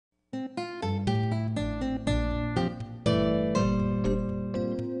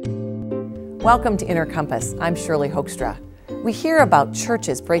Welcome to Inner Compass. I'm Shirley Hoogstra. We hear about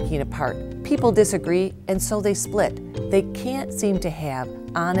churches breaking apart. People disagree, and so they split. They can't seem to have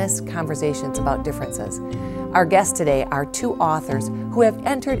honest conversations about differences. Our guests today are two authors who have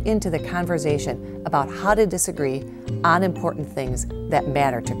entered into the conversation about how to disagree on important things that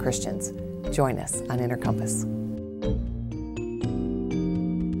matter to Christians. Join us on Inner Compass.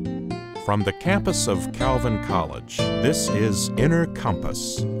 From the campus of Calvin College, this is Inner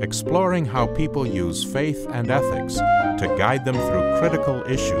Compass, exploring how people use faith and ethics to guide them through critical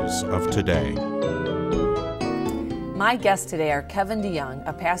issues of today. My guests today are Kevin DeYoung,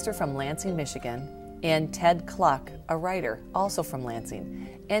 a pastor from Lansing, Michigan, and Ted Kluck, a writer, also from Lansing.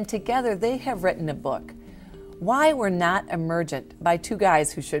 And together they have written a book, We′re Not Emergent, by two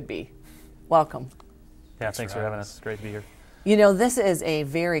guys who should be. Welcome. Yeah, thanks for having us. It's great to be here. You know, this is a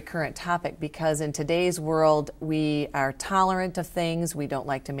very current topic because in today's world, we are tolerant of things. We don't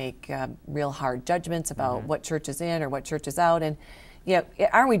like to make real hard judgments about what church is in or what church is out. And, you know,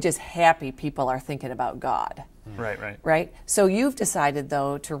 aren't we just happy people are thinking about God? Right? So you've decided,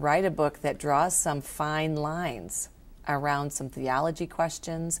 though, to write a book that draws some fine lines around some theology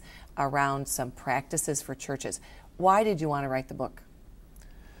questions, around some practices for churches. Why did you want to write the book?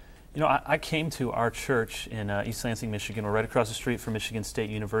 You know, I came to our church in East Lansing, Michigan. We're right across the street from Michigan State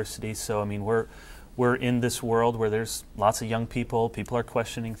University. So, I mean, we're in this world where there's lots of young people. People are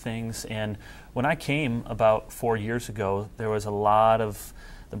questioning things. And when I came about 4 years ago, there was a lot of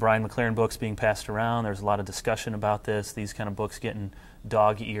the Brian McLaren books being passed around. There was a lot of discussion about this, these kind of books getting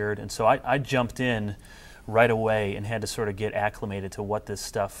dog-eared. And so I jumped in right away and had to sort of get acclimated to what this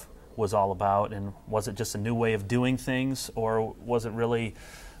stuff was all about. And was it just a new way of doing things, or was it really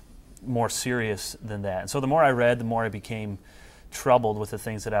more serious than that? And so the more I read, the more I became troubled with the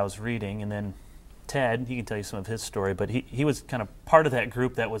things that I was reading. And then Ted, he can tell you some of his story, but he was kind of part of that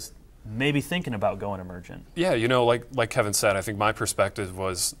group that was maybe thinking about going emergent. Yeah, you know, like Kevin said, I think my perspective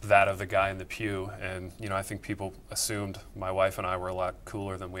was that of the guy in the pew. And, you know, I think people assumed my wife and I were a lot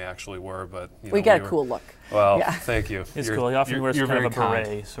cooler than we actually were. But we got a cool look. Well, yeah. Thank you. It's cool. He often wears kind of a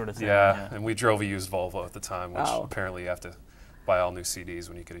beret sort of thing. Yeah, and we drove a used Volvo at the time, which apparently you have to buy all new CDs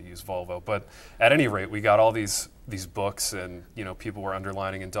when you get a used Volvo. But at any rate, we got all these books, and, you know, people were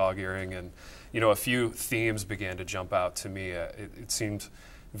underlining and dog-earing, and, you know, a few themes began to jump out to me. It seemed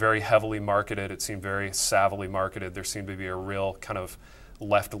very heavily marketed. It seemed very savvily marketed. There seemed to be a real kind of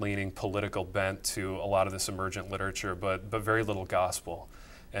left-leaning political bent to a lot of this emergent literature, but very little gospel.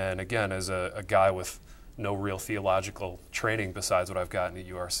 And again, as a guy with no real theological training besides what I've gotten at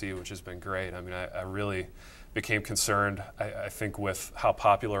URC, which has been great, I mean, I really became concerned, I think, with how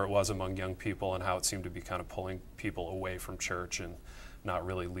popular it was among young people and how it seemed to be kind of pulling people away from church and not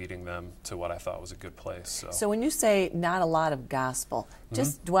really leading them to what I thought was a good place. So when you say not a lot of gospel,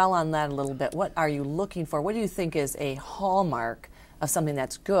 just dwell on that a little bit. What are you looking for? What do you think is a hallmark of something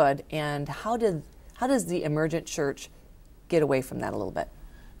that's good, and how does the emergent church get away from that a little bit?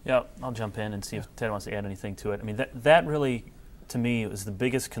 Yeah, I'll jump in and see if Ted wants to add anything to it. I mean, that really, to me, was the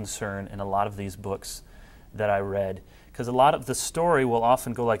biggest concern in a lot of these books that I read, because a lot of the story will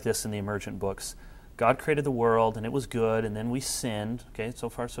often go like this in the emergent books. God created the world, and it was good, and then we sinned. Okay, so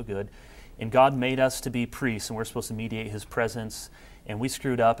far so good. And God made us to be priests, and we're supposed to mediate His presence, and we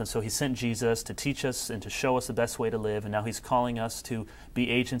screwed up, and so He sent Jesus to teach us and to show us the best way to live, and now He's calling us to be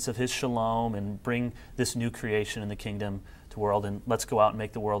agents of His shalom and bring this new creation in the kingdom to the world, and let's go out and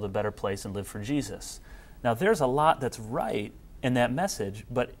make the world a better place and live for Jesus. Now, there's a lot that's right in that message,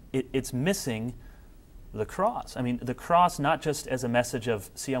 but it's missing the cross. I mean, the cross not just as a message of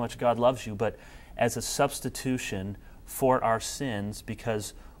see how much God loves you, but as a substitution for our sins,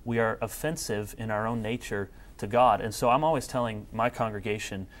 because we are offensive in our own nature to God. And so I'm always telling my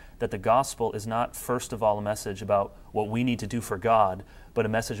congregation that the gospel is not first of all a message about what we need to do for God, but a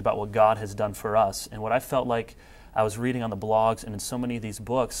message about what God has done for us. And what I felt like I was reading on the blogs and in so many of these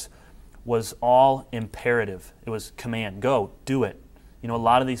books was all imperative. It was command, go, do it. You know, a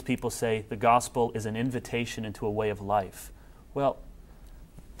lot of these people say the gospel is an invitation into a way of life. Well,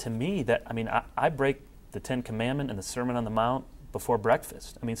 to me, I break the Ten Commandments and the Sermon on the Mount before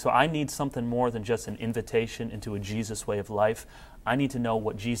breakfast. I mean, so I need something more than just an invitation into a Jesus way of life. I need to know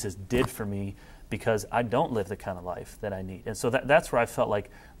what Jesus did for me, because I don't live the kind of life that I need. And so that's where I felt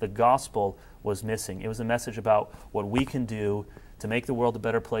like the gospel was missing. It was a message about what we can do to make the world a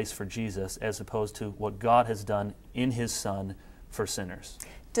better place for Jesus, as opposed to what God has done in His Son for sinners.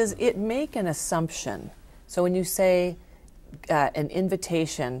 Does it make an assumption? So when you say an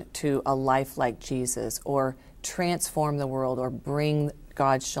invitation to a life like Jesus, or transform the world, or bring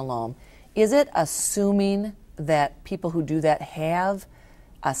God's shalom, is it assuming that people who do that have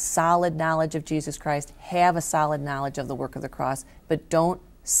a solid knowledge of Jesus Christ, have a solid knowledge of the work of the cross, but don't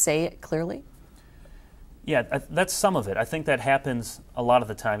say it clearly? Yeah, that's some of it. I think that happens a lot of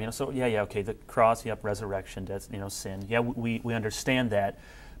the time. So okay, the cross, resurrection, death, sin. Yeah, we understand that,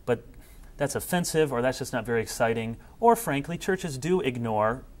 but that's offensive, or that's just not very exciting, or frankly, churches do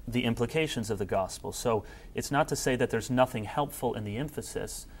ignore the implications of the gospel. So it's not to say that there's nothing helpful in the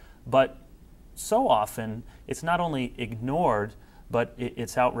emphasis, but so often it's not only ignored, but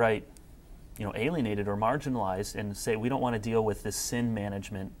it's outright, alienated or marginalized, and say we don't want to deal with this sin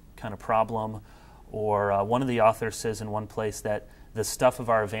management kind of problem. Or one of the authors says in one place that the stuff of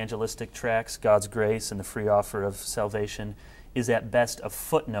our evangelistic tracts, God's grace and the free offer of salvation, is at best a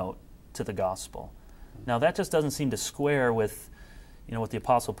footnote to the gospel. Now that just doesn't seem to square with what the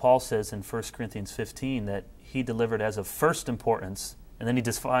Apostle Paul says in 1 Corinthians 15, that he delivered as of first importance, and then he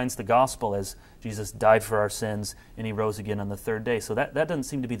defines the gospel as Jesus died for our sins and he rose again on the third day. So that doesn't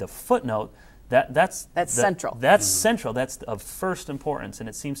seem to be the footnote. That's central. That's central. That's of first importance, and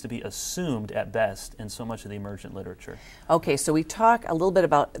it seems to be assumed at best in so much of the emergent literature. Okay, so we talk a little bit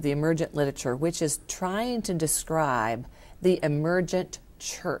about the emergent literature, which is trying to describe the emergent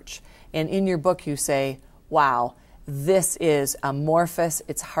church. And in your book you say, wow, this is amorphous,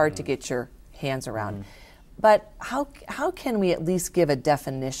 it's hard to get your hands around. But how can we at least give a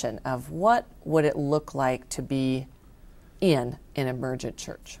definition of what would it look like to be in an emergent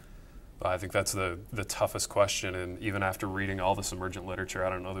church? I think that's the toughest question, and even after reading all this emergent literature, I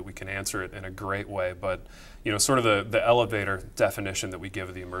don't know that we can answer it in a great way, but sort of the elevator definition that we give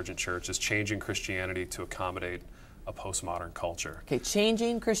of the emergent church is changing Christianity to accommodate a postmodern culture. Okay,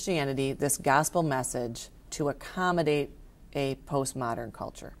 changing Christianity, this gospel message, to accommodate a postmodern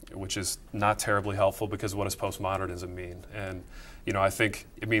culture. Which is not terribly helpful, because what does postmodernism mean? And I think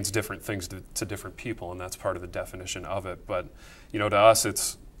it means different things to different people, and that's part of the definition of it. But to us,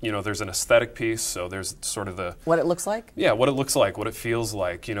 it's there's an aesthetic piece, so there's sort of what it looks like? Yeah, what it looks like, what it feels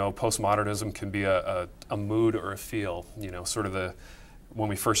like. Postmodernism can be a mood or a feel. Sort of when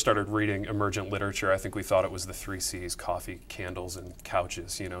we first started reading emergent literature, I think we thought it was the 3 C's, coffee, candles, and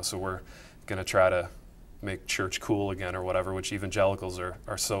couches. So we're going to try to make church cool again or whatever, which evangelicals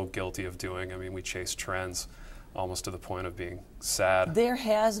are so guilty of doing. I mean, we chase trends almost to the point of being sad. There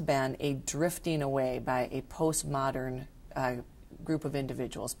has been a drifting away by a postmodern group of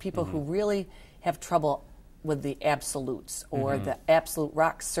individuals, people who really have trouble with the absolutes, or the absolute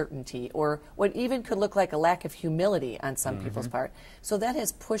rock certainty, or what even could look like a lack of humility on some people's part. So that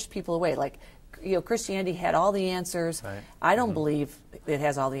has pushed people away. Like, Christianity had all the answers. Right. I don't believe it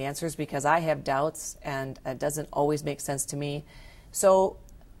has all the answers, because I have doubts, and it doesn't always make sense to me. So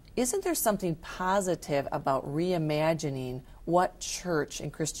isn't there something positive about reimagining what church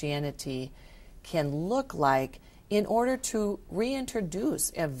and Christianity can look like in order to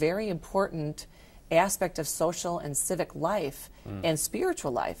reintroduce a very important aspect of social and civic life and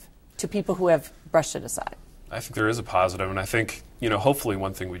spiritual life to people who have brushed it aside? I think there is a positive, and I think, hopefully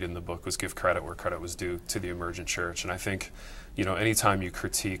one thing we did in the book was give credit where credit was due to the emergent church. And I think, anytime you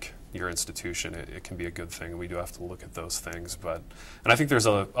critique your institution, it can be a good thing. We do have to look at those things. And I think there's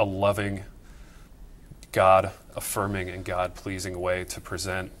a loving, God-affirming and God-pleasing way to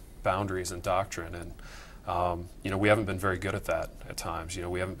present boundaries and doctrine. And we haven't been very good at that at times.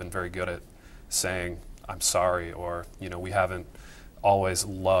 We haven't been very good at saying, I'm sorry, or, we haven't always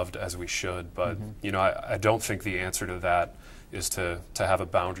loved as we should. But, I don't think the answer to that is to have a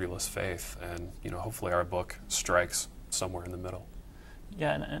boundaryless faith. And, hopefully our book strikes somewhere in the middle.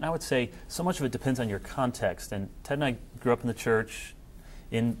 Yeah, and I would say so much of it depends on your context. And Ted and I grew up in the church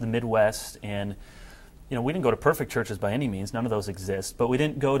in the Midwest, and we didn't go to perfect churches by any means. None of those exist. But we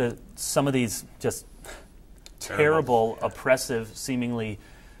didn't go to some of these just terrible, oppressive, seemingly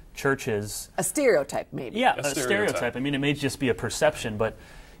churches. A stereotype, maybe. Yeah, a stereotype. I mean, it may just be a perception, but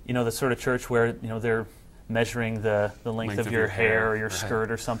the sort of church where they're measuring the length of your hair or your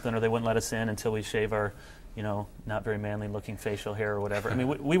skirt or something, or they wouldn't let us in until we shave our not very manly looking facial hair or whatever. I mean,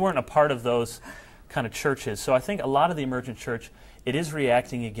 we weren't a part of those kind of churches. So I think a lot of the emergent church, it is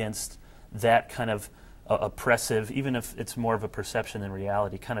reacting against that kind of oppressive, even if it's more of a perception than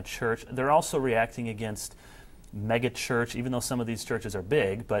reality, kind of church. They're also reacting against mega church, even though some of these churches are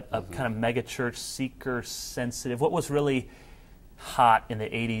big, but a kind of mega church, seeker sensitive. What was really hot in the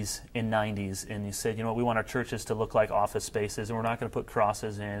 80s and 90s, and you said, we want our churches to look like office spaces, and we're not going to put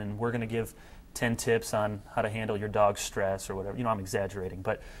crosses in, and we're going to give 10 tips on how to handle your dog's stress or whatever. I'm exaggerating,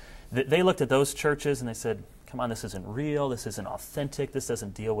 but they looked at those churches and they said, come on, this isn't real, this isn't authentic, this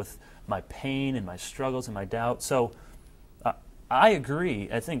doesn't deal with my pain and my struggles and my doubt. So I agree.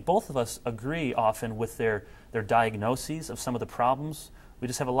 I think both of us agree often with their diagnoses of some of the problems we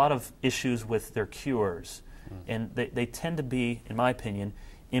just have a lot of issues with their cures. And they tend to be, in my opinion,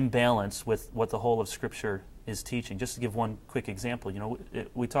 imbalanced with what the whole of Scripture is teaching. Just to give one quick example,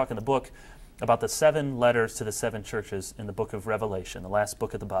 we talk in the book about the 7 letters to the 7 churches in the book of Revelation, the last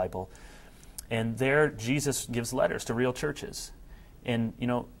book of the Bible. And there Jesus gives letters to real churches. And,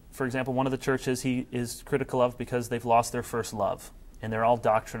 for example, one of the churches he is critical of because they've lost their first love. And they're all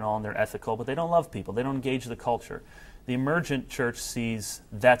doctrinal and they're ethical, but they don't love people. They don't engage the culture. The emergent church sees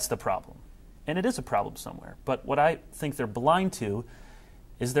that's the problem. And it is a problem somewhere. But what I think they're blind to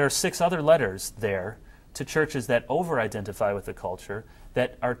is there are 6 other letters there to churches that over-identify with the culture,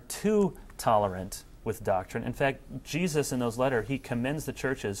 that are too tolerant with doctrine. In fact, Jesus in those letters, he commends the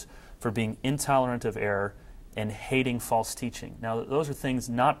churches for being intolerant of error and hating false teaching. Now, those are things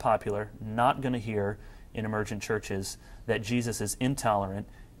not popular, not going to hear in emergent churches, that Jesus is intolerant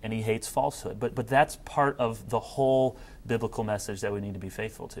and he hates falsehood. But that's part of the whole biblical message that we need to be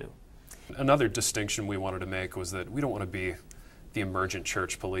faithful to. Another distinction we wanted to make was that we don't want to be the emergent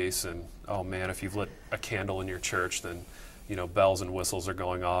church police and, oh man, if you've lit a candle in your church, then bells and whistles are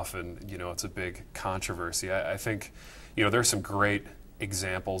going off and it's a big controversy. I think there are some great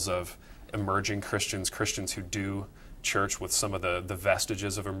examples of emerging Christians who do church with some of the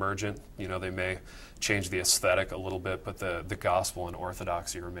vestiges of emergent. They may change the aesthetic a little bit, but the gospel and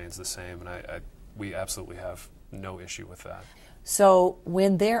orthodoxy remains the same, and we absolutely have no issue with that. So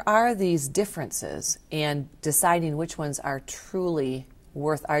when there are these differences and deciding which ones are truly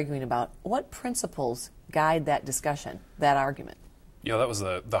worth arguing about, what principles guide that discussion, that argument? That was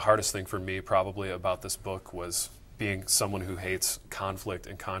the hardest thing for me probably about this book, was being someone who hates conflict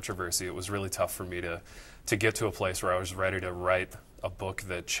and controversy. It was really tough for me to get to a place where I was ready to write a book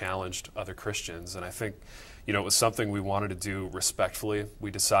that challenged other Christians. And I think, it was something we wanted to do respectfully.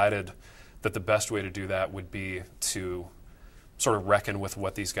 We decided that the best way to do that would be to sort of reckon with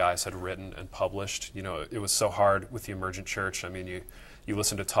what these guys had written and published. It was so hard with the emergent church. I mean, you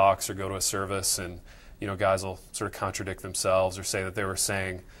listen to talks or go to a service and, guys will sort of contradict themselves or say that they were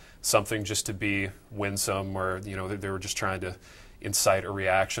saying something just to be winsome, or, they were just trying to incite a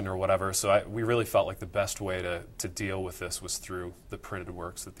reaction or whatever. So we really felt like the best way to deal with this was through the printed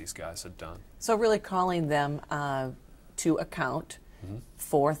works that these guys had done. So really calling them to account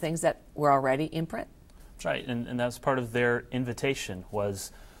for things that were already in print. That's right, and that's part of their invitation,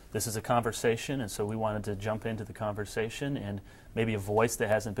 was this is a conversation, and so we wanted to jump into the conversation and maybe a voice that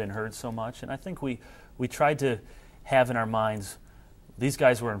hasn't been heard so much. And I think we tried to have in our minds, these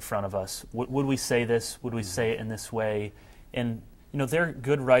guys were in front of us. Would we say this? Would we say it in this way? And they're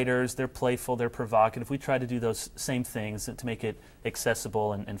good writers, they're playful, they're provocative. We try to do those same things to make it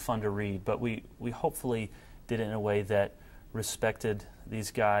accessible and fun to read, but we hopefully did it in a way that respected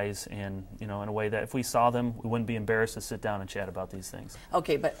these guys, and in a way that if we saw them, we wouldn't be embarrassed to sit down and chat about these things.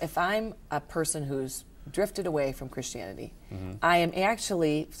 Okay, but if I'm a person who's drifted away from Christianity, I am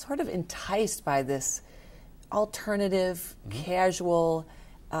actually sort of enticed by this alternative, casual,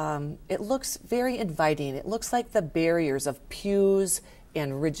 it looks very inviting. It looks like the barriers of pews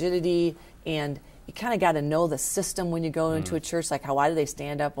and rigidity, and you kind of got to know the system when you go into a church, like why do they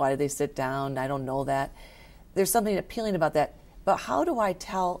stand up, why do they sit down, I don't know that. There's something appealing about that, but how do I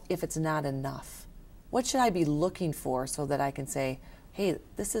tell if it's not enough? What should I be looking for so that I can say, hey,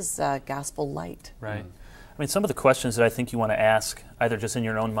 this is gospel light? Right. I mean, some of the questions that I think you want to ask, either just in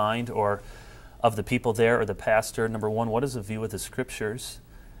your own mind or of the people there or the pastor, number one, what is the view of the Scriptures?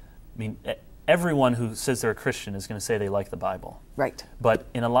 I mean, everyone who says they're a Christian is going to say they like the Bible. Right. But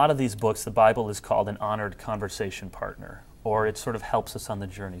in a lot of these books, the Bible is called an honored conversation partner, or it sort of helps us on the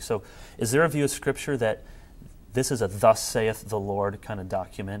journey. So is there a view of Scripture that this is a thus saith the Lord kind of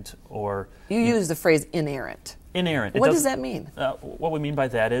document? Or you use the phrase inerrant. Inerrant. What does that mean? What we mean by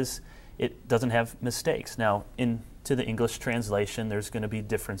that is it doesn't have mistakes. Now, into the English translation, there's going to be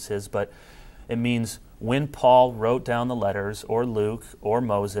differences, but it means when Paul wrote down the letters, or Luke, or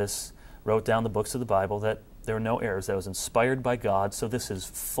Moses wrote down the books of the Bible, that there were no errors. That was inspired by God, so this is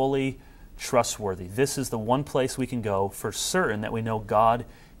fully trustworthy. This is the one place we can go for certain that we know God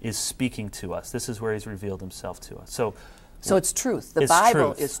is speaking to us. This is where He's revealed Himself to us. So it's truth. The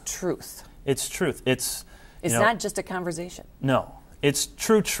Bible is truth. It's truth. It's not just a conversation. No. It's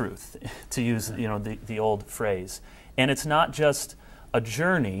true truth, to use the old phrase. And it's not just a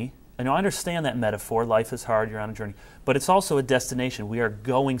journey. I understand that metaphor. Life is hard, you're on a journey. But it's also a destination. We are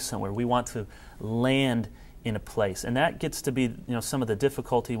going somewhere. We want to land in a place. And that gets to be some of the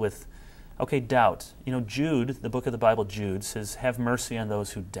difficulty with, doubt. Jude, the book of the Bible, Jude, says, have mercy on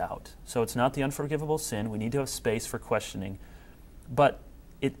those who doubt. So it's not the unforgivable sin. We need to have space for questioning. But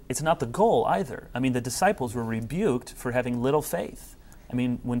it's not the goal either. I mean, the disciples were rebuked for having little faith. I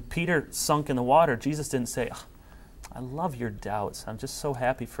mean, when Peter sunk in the water, Jesus didn't say, oh, I love your doubts. I'm just so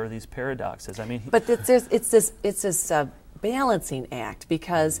happy for these paradoxes. I mean, but it's this balancing act,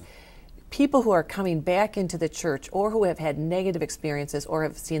 because people who are coming back into the church or who have had negative experiences or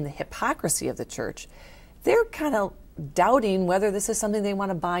have seen the hypocrisy of the church, they're kind of doubting whether this is something they want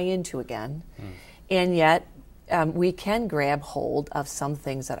to buy into again. And yet we can grab hold of some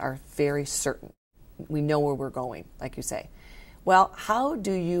things that are very certain. We know where we're going, like you say. Well, how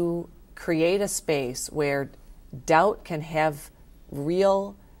do you create a space where doubt can have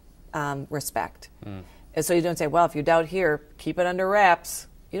real respect? And so you don't say, well, if you doubt here, keep it under wraps.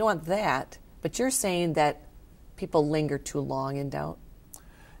 You don't want that. But you're saying that people linger too long in doubt?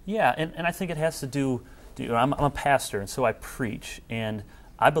 Yeah, and I think it has to do, I'm a pastor, and so I preach. And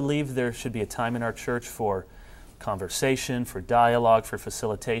I believe there should be a time in our church for conversation, for dialogue, for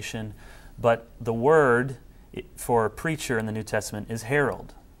facilitation. But the word for preacher in the New Testament is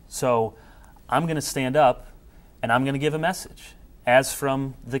herald. So I'm going to stand up and I'm going to give a message as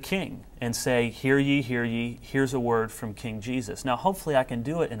from the King and say, hear ye, here's a word from King Jesus. Now, hopefully I can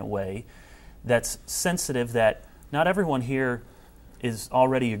do it in a way that's sensitive, that not everyone here is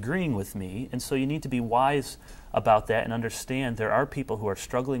already agreeing with me, and so you need to be wise about that and understand there are people who are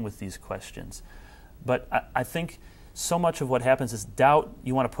struggling with these questions. But I think so much of what happens is doubt.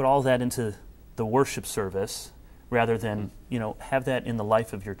 You want to put all that into the worship service rather than, have that in the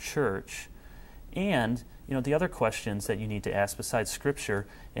life of your church. And, the other questions that you need to ask besides Scripture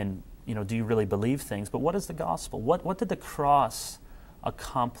and, do you really believe things? But what is the gospel? What did the cross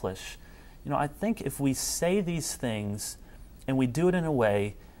accomplish? I think if we say these things and we do it in a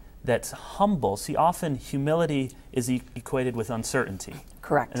way that's humble. See, often humility is equated with uncertainty.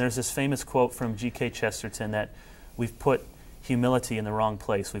 Correct. And there's this famous quote from G.K. Chesterton that we've put humility in the wrong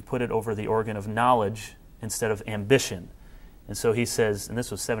place. We've put it over the organ of knowledge instead of ambition. And so he says, and this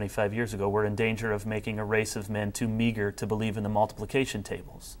was 75 years ago, we're in danger of making a race of men too meager to believe in the multiplication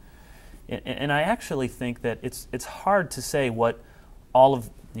tables. And I actually think that it's hard to say what all of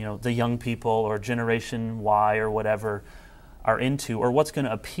the young people or Generation Y or whatever are into, or what's going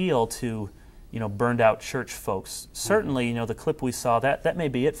to appeal to burned out church folks. Certainly, the clip we saw, that may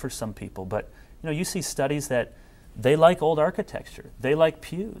be it for some people, but you see studies that they like old architecture, they like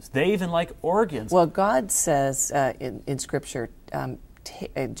pews, they even like organs. Well, God says in Scripture,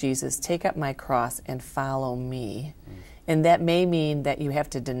 Jesus, take up my cross and follow me. And that may mean that you have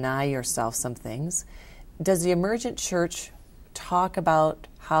to deny yourself some things. Does the emergent church talk about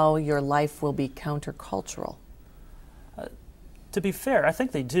how your life will be countercultural? To be fair, I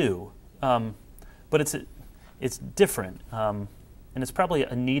think they do, but it's different, and it's probably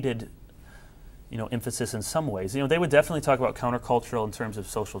a needed emphasis in some ways. They would definitely talk about countercultural in terms of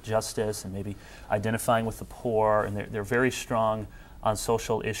social justice and maybe identifying with the poor, and they're very strong on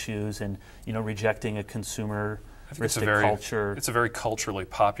social issues and rejecting a consumeristic culture. It's a very culturally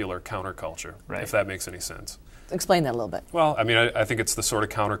popular counterculture, right, if that makes any sense. Explain that a little bit. Well, I mean, I think it's the sort of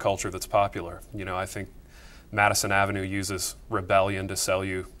counterculture that's popular. I think Madison Avenue uses rebellion to sell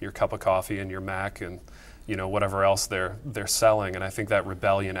you your cup of coffee and your Mac and whatever else they're selling, and I think that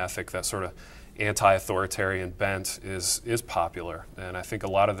rebellion ethic, that sort of anti-authoritarian bent is popular. And I think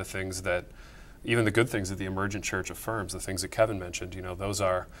a lot of the things that, even the good things that the emergent church affirms, the things that Kevin mentioned, those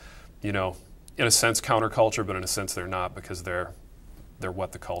are, in a sense counterculture, but in a sense they're not, because they're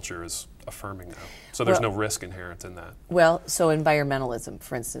what the culture is affirming now. So there's no risk inherent in that. Well, so environmentalism,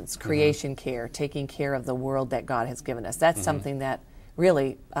 for instance, creation care, taking care of the world that God has given us, that's something that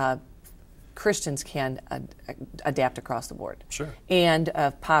really Christians can adapt across the board. Sure. And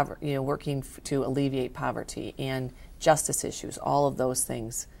poverty, working to alleviate poverty and justice issues, all of those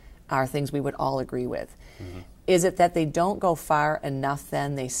things are things we would all agree with. Is it that they don't go far enough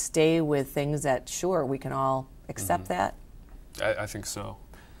then? They stay with things that, sure, we can all accept that? I think so.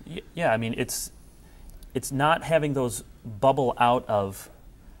 Yeah, I mean, it's not having those bubble out of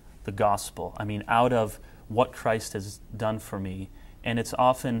the gospel. I mean, out of what Christ has done for me. And it's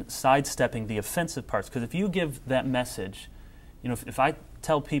often sidestepping the offensive parts. Because if you give that message, if I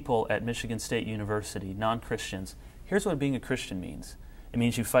tell people at Michigan State University, non-Christians, here's what being a Christian means. It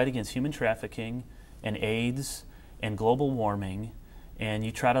means you fight against human trafficking and AIDS and global warming, and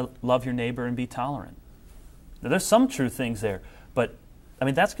you try to love your neighbor and be tolerant. Now, there's some true things there, but I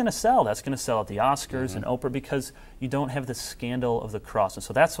mean, that's going to sell. That's going to sell at the Oscars and Oprah, because you don't have the scandal of the cross. And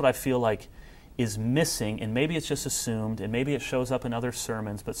so that's what I feel like is missing, and maybe it's just assumed, and maybe it shows up in other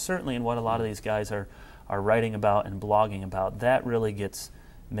sermons, but certainly in what a lot of these guys are writing about and blogging about, that really gets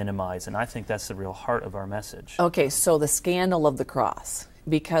minimized, and I think that's the real heart of our message. Okay, so the scandal of the cross,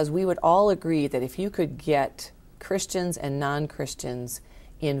 because we would all agree that if you could get Christians and non-Christians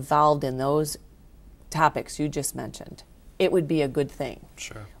involved in those topics you just mentioned, it would be a good thing.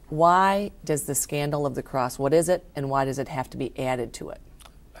 Sure. Why does the scandal of the cross, what is it, and why does it have to be added to it?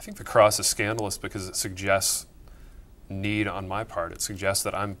 I think the cross is scandalous because it suggests need on my part. It suggests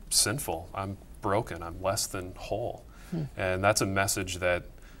that I'm sinful, I'm broken, I'm less than whole. And that's a message that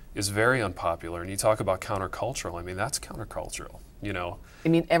is very unpopular. And you talk about countercultural. I mean, that's countercultural, you know. I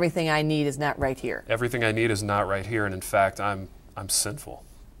mean, everything I need is not right here. Everything I need is not right here, and in fact, I'm sinful.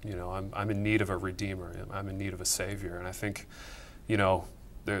 You know, I'm in need of a redeemer. I'm in need of a savior. And I think, you know,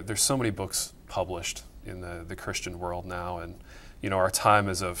 there's so many books published in the Christian world now, and you know, our time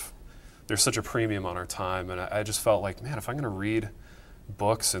is there's such a premium on our time, and I just felt like, man, if I'm going to read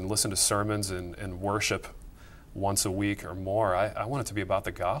books and listen to sermons and worship once a week or more, I want it to be about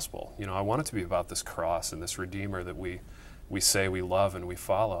the gospel. You know, I want it to be about this cross and this redeemer that we say we love and we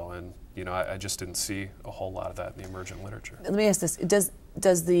follow. And you know, I just didn't see a whole lot of that in the emergent literature. Let me ask this: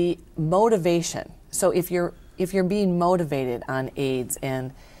 does the motivation? So if you're being motivated on AIDS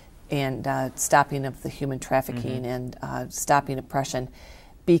and stopping of the human trafficking and stopping oppression,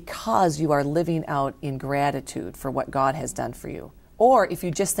 because you are living out in gratitude for what God has done for you, or if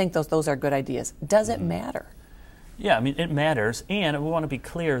you just think those are good ideas, does it matter? Yeah, I mean, it matters, and we want to be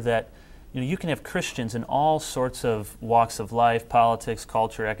clear that you can have Christians in all sorts of walks of life, politics,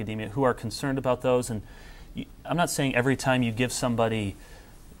 culture, academia, who are concerned about those. And I'm not saying every time you give somebody,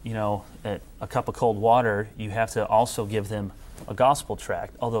 a cup of cold water, you have to also give them a gospel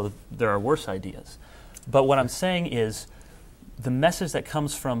tract, although there are worse ideas. But what I'm saying is the message that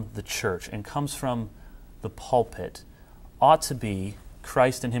comes from the church and comes from the pulpit ought to be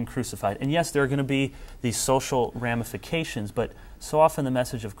Christ and Him crucified. And yes, there are going to be these social ramifications, but so often the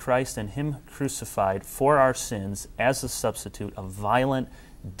message of Christ and Him crucified for our sins as a substitute of violent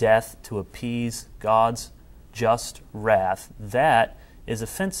death to appease God's just wrath, that is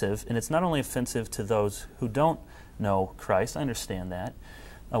offensive. And it's not only offensive to those who don't know Christ. I understand that.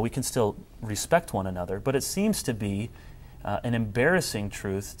 We can still respect one another, but it seems to be an embarrassing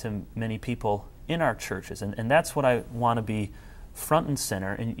truth to many people in our churches. And that's what I want to be front and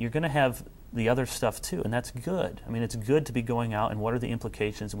center. And you're going to have the other stuff too, and that's good. I mean, it's good to be going out and what are the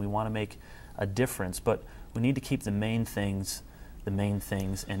implications, and we want to make a difference, but we need to keep the main things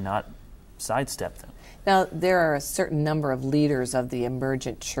and not sidestep them. Now, there are a certain number of leaders of the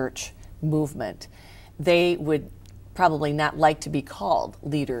emergent church movement. They would probably not like to be called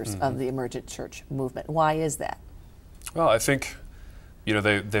leaders of the emergent church movement. Why is that? Well, I think,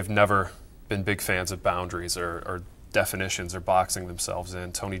 they've never been big fans of boundaries or definitions or boxing themselves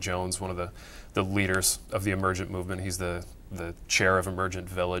in. Tony Jones, one of the leaders of the emergent movement, he's the chair of Emergent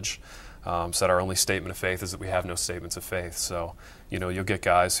Village, said our only statement of faith is that we have no statements of faith. So, you'll get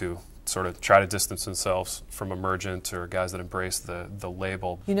guys who sort of try to distance themselves from emergent, or guys that embrace the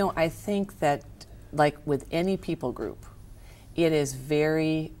label. I think that, like with any people group, it is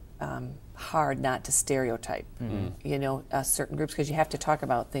very hard not to stereotype, certain groups, because you have to talk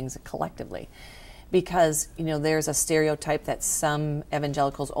about things collectively. Because, there's a stereotype that some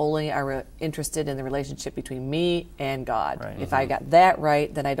evangelicals only are interested in the relationship between me and God. Right. If I got that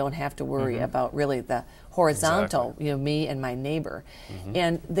right, then I don't have to worry about really the horizontal, me and my neighbor.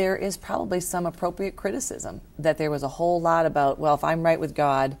 And there is probably some appropriate criticism that there was a whole lot about, well, if I'm right with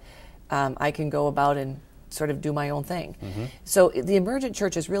God, I can go about and sort of do my own thing. So the emergent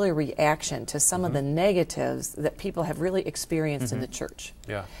church is really a reaction to some of the negatives that people have really experienced in the church.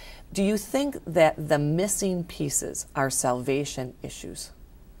 Yeah. Do you think that the missing pieces are salvation issues?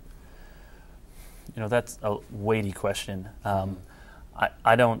 That's a weighty question.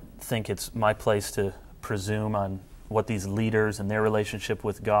 I don't think it's my place to presume on what these leaders and their relationship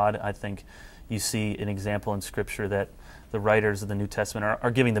with God. I think you see an example in Scripture that the writers of the New Testament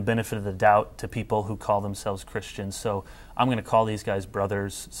are giving the benefit of the doubt to people who call themselves Christians. So I'm going to call these guys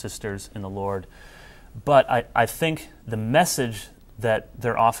brothers, sisters in the Lord. But I think the message that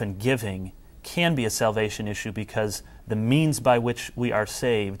they're often giving can be a salvation issue because the means by which we are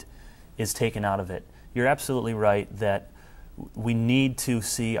saved is taken out of it. You're absolutely right that we need to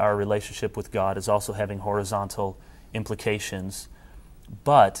see our relationship with God as also having horizontal implications.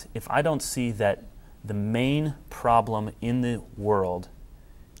 But if I don't see that the main problem in the world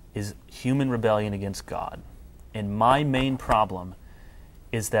is human rebellion against God, and my main problem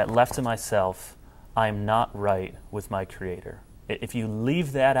is that left to myself, I'm not right with my Creator. If you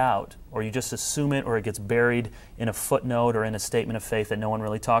leave that out, or you just assume it, or it gets buried in a footnote or in a statement of faith that no one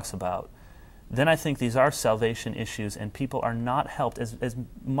really talks about, then I think these are salvation issues, and people are not helped as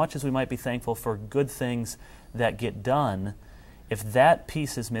much as we might be thankful for good things that get done. If that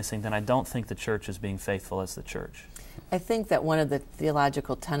piece is missing, then I don't think the church is being faithful as the church. I think that one of the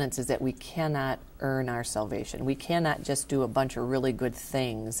theological tenets is that we cannot earn our salvation. We cannot just do a bunch of really good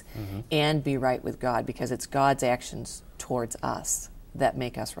things and be right with God, because it's God's actions towards us that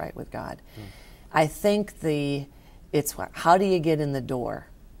make us right with God. I think it's how do you get in the door?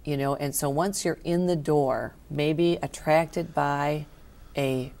 You know, and so once you're in the door, maybe attracted by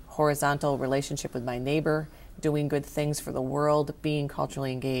a horizontal relationship with my neighbor, doing good things for the world, being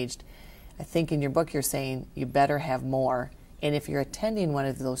culturally engaged, I think in your book you're saying you better have more. And if you're attending one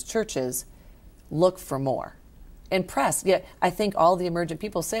of those churches, look for more. And press. Yeah, I think all the emergent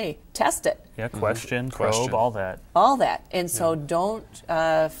people say, test it. Yeah, question, probe, all that. All that. And so don't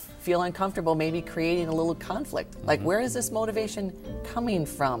feel uncomfortable maybe creating a little conflict. Like, where is this motivation coming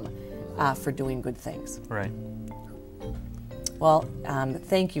from for doing good things? Right. Well,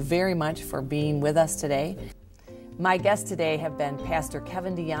 thank you very much for being with us today. My guests today have been Pastor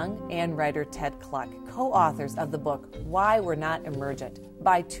Kevin DeYoung and writer Ted Kluck, co-authors of the book, Why We're Not Emergent,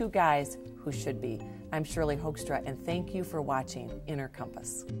 by two guys who should be. I'm Shirley Hoogstra, and thank you for watching Inner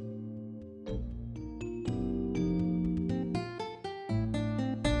Compass.